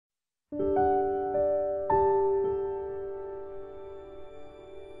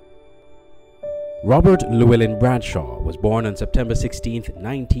Robert Llewellyn Bradshaw was born on September 16,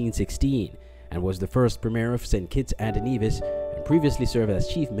 1916, and was the first Premier of St. Kitts and Nevis, and previously served as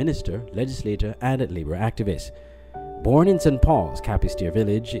Chief Minister, Legislator, and Labour activist. Born in St. Paul's, Capisteer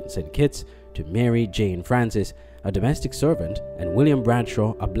Village in St. Kitts, to Mary Jane Francis, a domestic servant, and William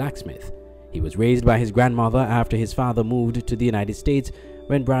Bradshaw, a blacksmith. He was raised by his grandmother after his father moved to the United States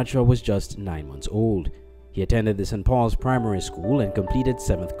when Bradshaw was just 9 months old. He attended the St. Paul's Primary School and completed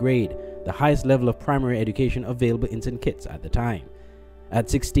 7th grade, the highest level of primary education available in St. Kitts at the time. At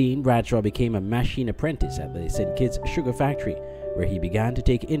 16, Bradshaw became a machine apprentice at the St. Kitts Sugar Factory, where he began to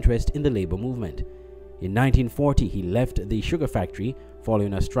take interest in the labor movement. In 1940, he left the sugar factory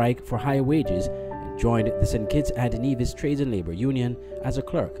following a strike for higher wages and joined the St. Kitts and Nevis Trades and Labor Union as a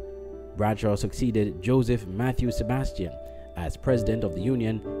clerk. Bradshaw succeeded Joseph Matthew Sebastian as president of the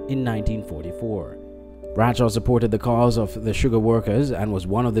union in 1944. Bradshaw supported the cause of the sugar workers and was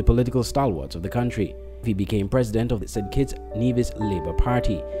one of the political stalwarts of the country. He became president of the St. Kitts Nevis Labour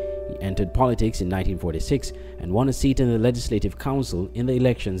Party. He entered politics in 1946 and won a seat in the Legislative Council in the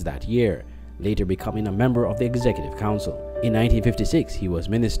elections that year, later becoming a member of the Executive Council. In 1956, he was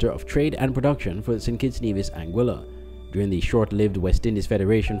Minister of Trade and Production for St. Kitts Nevis Anguilla. During the short-lived West Indies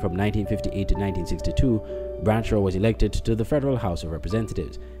Federation from 1958 to 1962, Bradshaw was elected to the Federal House of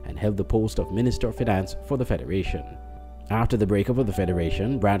Representatives and held the post of Minister of Finance for the Federation. After the breakup of the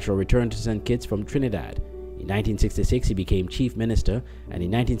Federation, Bradshaw returned to St. Kitts from Trinidad. In 1966, he became Chief Minister, and in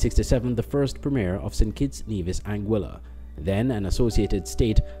 1967, the first Premier of St. Kitts Nevis Anguilla, then an associated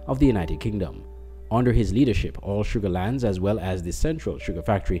state of the United Kingdom. Under his leadership, all sugar lands as well as the Central Sugar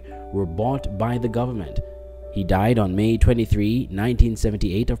Factory were bought by the government. He died on May 23,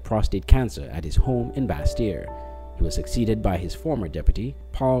 1978 of prostate cancer at his home in Bastyr. He was succeeded by his former deputy,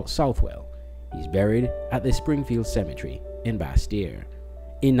 Paul Southwell. He is buried at the Springfield Cemetery in Bastyr.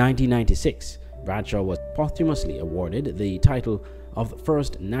 In 1996, Bradshaw was posthumously awarded the title of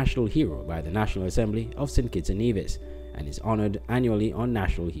First National Hero by the National Assembly of St. Kitts and Nevis, and is honored annually on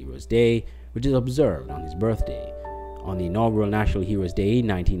National Heroes Day, which is observed on his birthday. On the inaugural National Heroes Day in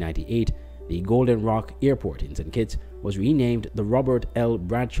 1998, the Golden Rock Airport in St. Kitts was renamed the Robert L.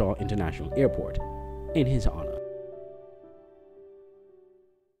 Bradshaw International Airport in his honor.